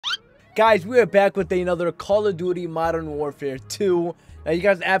Guys, we are back with another Call of Duty Modern Warfare 2. Now, you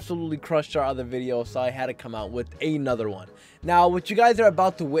guys absolutely crushed our other video, so I had to come out with another one. Now, what you guys are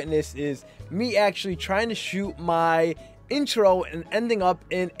about to witness is me actually trying to shoot my intro and ending up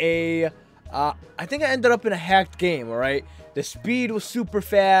in a... I think I ended up in a hacked game, alright? The speed was super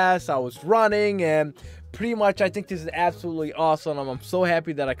fast, I was running, and pretty much I think this is absolutely awesome. I'm so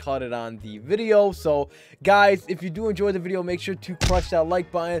happy that I caught it on the video. So guys, if you do enjoy the video, make sure to crush that like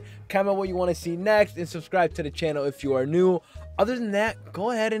button, comment what you want to see next, and subscribe to the channel if you are new. Other than that,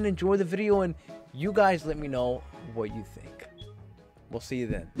 go ahead and enjoy the video, and you guys let me know what you think. We'll see you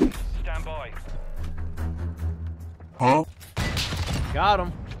then. Stand by. Huh? Got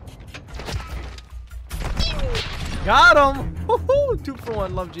him. Got him. Woohoo! 2 for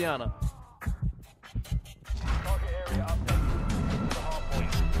 1. Love Gianna.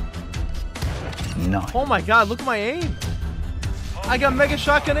 No. Oh my god, look at my aim. I got mega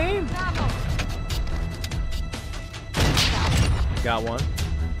shotgun aim. Got one.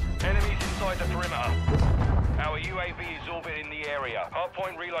 Enemies inside the perimeter. Our UAV is orbiting the area.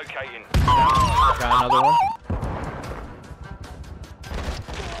 Hardpoint relocating. Got another one.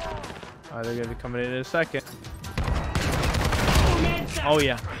 Alright, they're gonna be coming in a second. Oh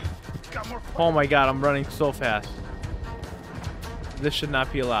yeah. Oh my god, I'm running so fast. This should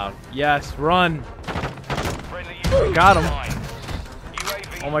not be allowed. Yes, run. Got him.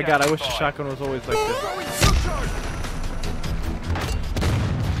 Oh my god, I wish the shotgun was always like this.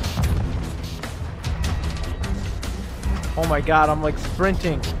 Oh my god, I'm like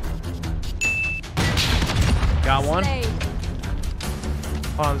sprinting. Got one.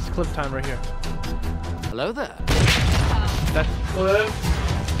 Hold on, this is clip time right here. Hello there. That's clip.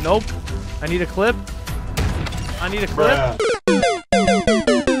 Nope. I need a clip. I need a clip.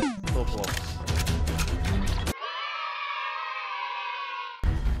 So close.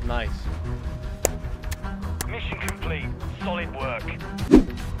 Nice. Mission complete. Solid work.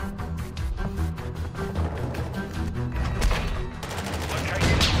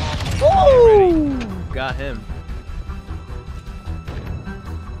 Woo! Got him.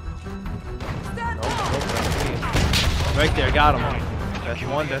 Nope, nope, right there, got him. That's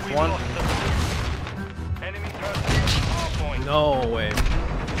one, that's one. Enemy person. No way.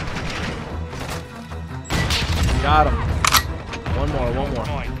 Got him. One more, one more.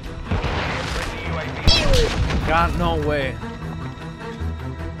 God, no way.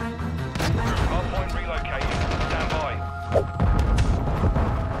 Hardpoint relocating. Stand by.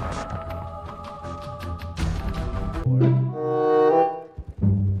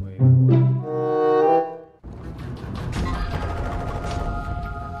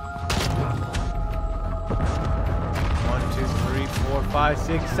 One, 2, 3, 4, 5,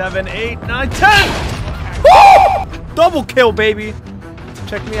 6, 7, 8, 9, 10! Woo! Double kill, baby.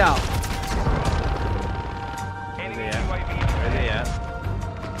 Check me out. Where they at? Where they at?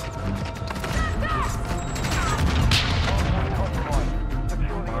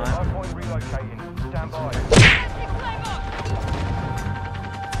 Hardpoint relocating. Stand by.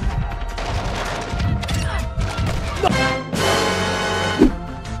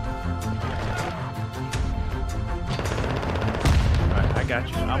 Alright, I got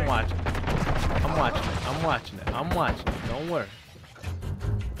you. I'm watching. I'm watching it. I'm watching it. I'm watching it. Don't worry.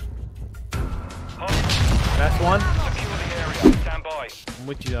 That's one. Secure the area. Stand by. I'm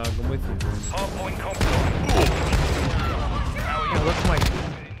with you, dog. I'm with you. Hardpoint compromised. Oh, look at my...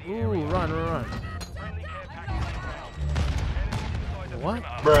 Ooh, run, run, run. What?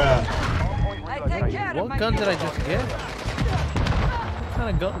 Bruh. What gun did I just get? What kind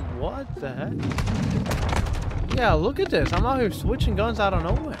of gun? What the heck? Yeah, look at this. I'm out here switching guns out of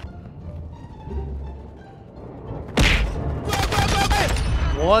nowhere.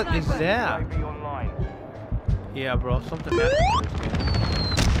 What is that? Yeah, bro, something happened to this game.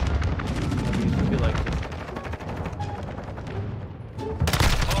 It used to be like this.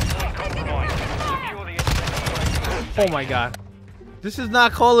 Oh my god. This is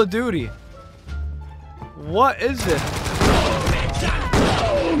not Call of Duty. What is this?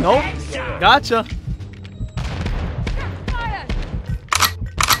 Nope. Gotcha.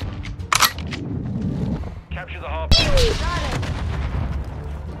 Capture the hardpoint.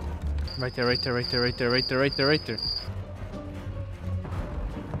 Right there, right there, right there, right there, right there, right there, right there.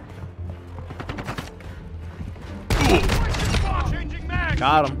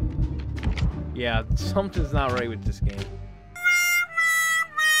 Got him. Yeah, something's not right with this game.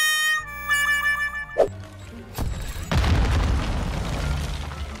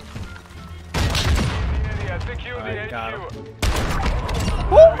 Alright, got him.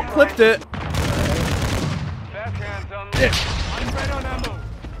 Woo! Clipped it. Backhands on Yeah. I'm right on ammo.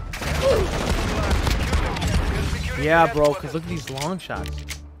 Yeah, bro, because look at these long shots.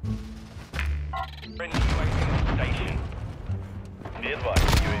 Friendly UAV on station.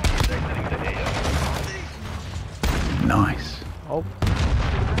 Nice. Oh,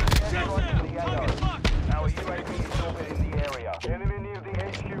 Our UAV is orbiting the area. Enemy near the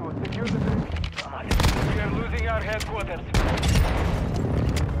HQ. Secure the base. We are losing our headquarters.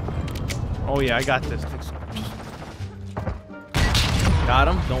 oh yeah, I got this. Got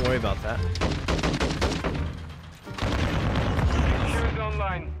him. Don't worry about that. HQ is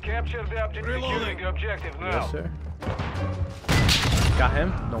online. Capture the object. Securing the objective now. Yes, sir. Got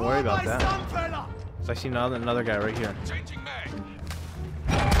him. Don't worry about that. So I see another guy right here.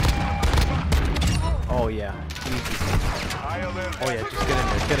 Oh yeah. Easy. Oh yeah, just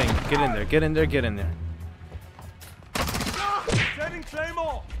get in there. Get in there. Get in there. Get in there. Setting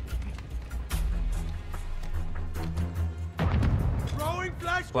Claymore. Throwing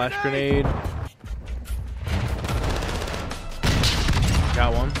Flash grenade.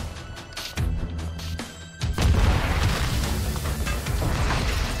 Got one.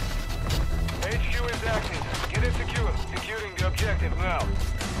 HQ is active. Get it secure. Securing the objective now.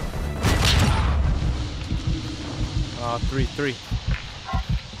 3-3.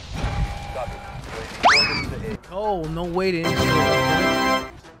 Oh, no waiting.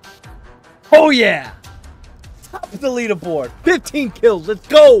 Oh yeah! Top of the leaderboard. 15 kills. Let's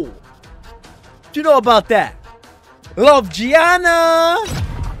go! What you know about that? Love Gianna!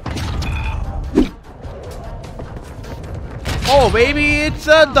 Oh baby, it's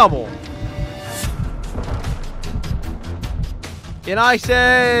a double. And I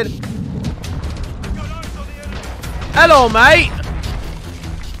said, hello, mate.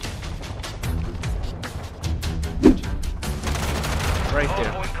 Right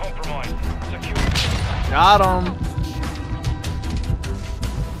there. Got him.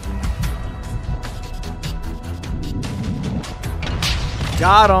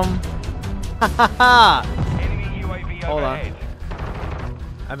 Got him. Hold on.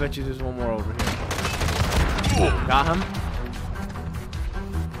 I bet you there's one more over here. Got him.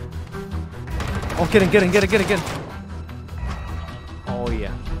 Oh, get in. Oh,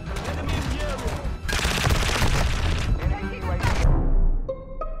 yeah.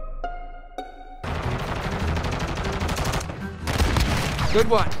 Good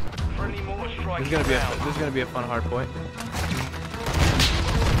one. This is gonna be a fun hard point.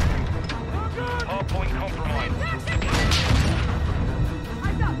 Hard point compromised.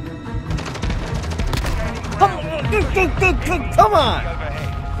 Come on!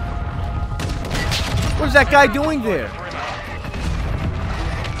 What is that guy doing there?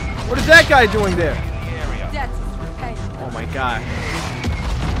 What is that guy doing there? Oh my god.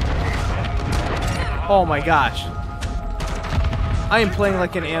 Oh my gosh. I am playing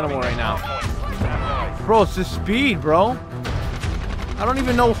like an animal right now. Bro, it's the speed, bro. I don't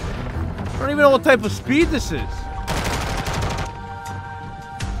even know what type of speed this is.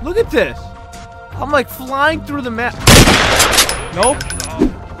 Look at this. I'm like flying through the map. Nope.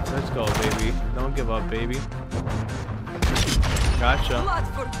 Let's go, baby. Don't give up, baby. Gotcha. Blood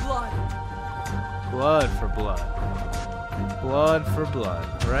for blood. Blood for blood. Blood for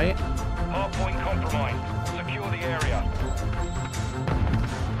blood, right? Hard point compromised. Secure the area.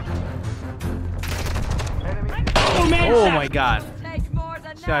 Oh my god. Take more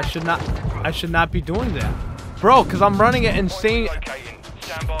than See, I should not be doing that. Bro, cause I'm running at insane.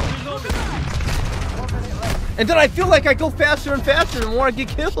 Stand by. And then I feel like I go faster and faster the more I get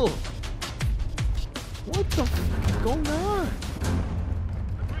killed. What the f is going on?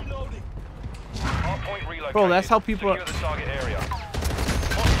 Hard point relocated. Bro, that's how people are. Secure the target area.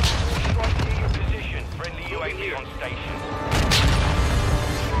 Strike in your position. Friendly UAV on station.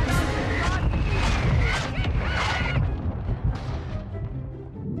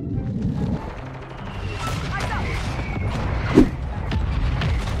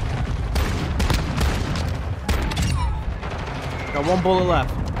 Got one bullet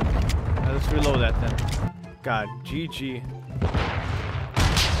left. Right, let's reload that then. God, GG.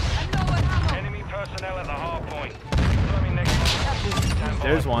 Enemy personnel at the hard point. Confirming next stand by.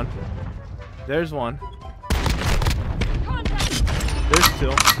 There's one. There's one. There's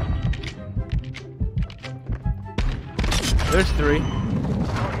two. There's three.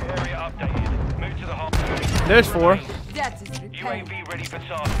 Target area updated. Move to the hard point. There's four. that is repaired. UAV ready for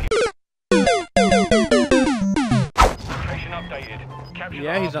task. Location updated. Capture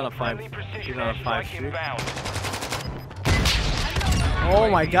Yeah, the he's on a hard five. point. Friendly precision He's on a airstrike 5 streak. inbound. Oh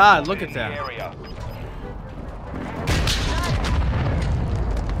my god, look at In the that. area.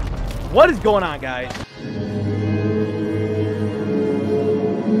 What is going on, guys?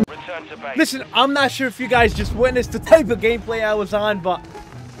 Return return to base. Listen, I'm not sure if you guys just witnessed the type of gameplay I was on, but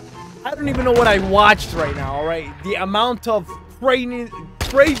I don't even know what I watched right now, alright? The amount of craziness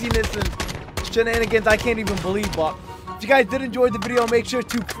and shenanigans I can't even believe, but if you guys did enjoy the video, make sure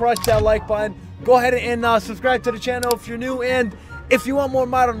to crush that like button. Go ahead and subscribe to the channel if you're new, and if you want more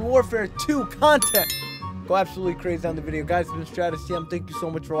Modern Warfare 2 content, go absolutely crazy on the video. Guys, it's been StratticeTM. Thank you so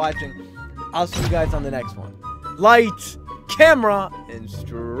much for watching. I'll see you guys on the next one. Lights, camera, and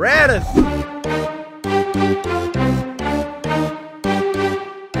Strattice.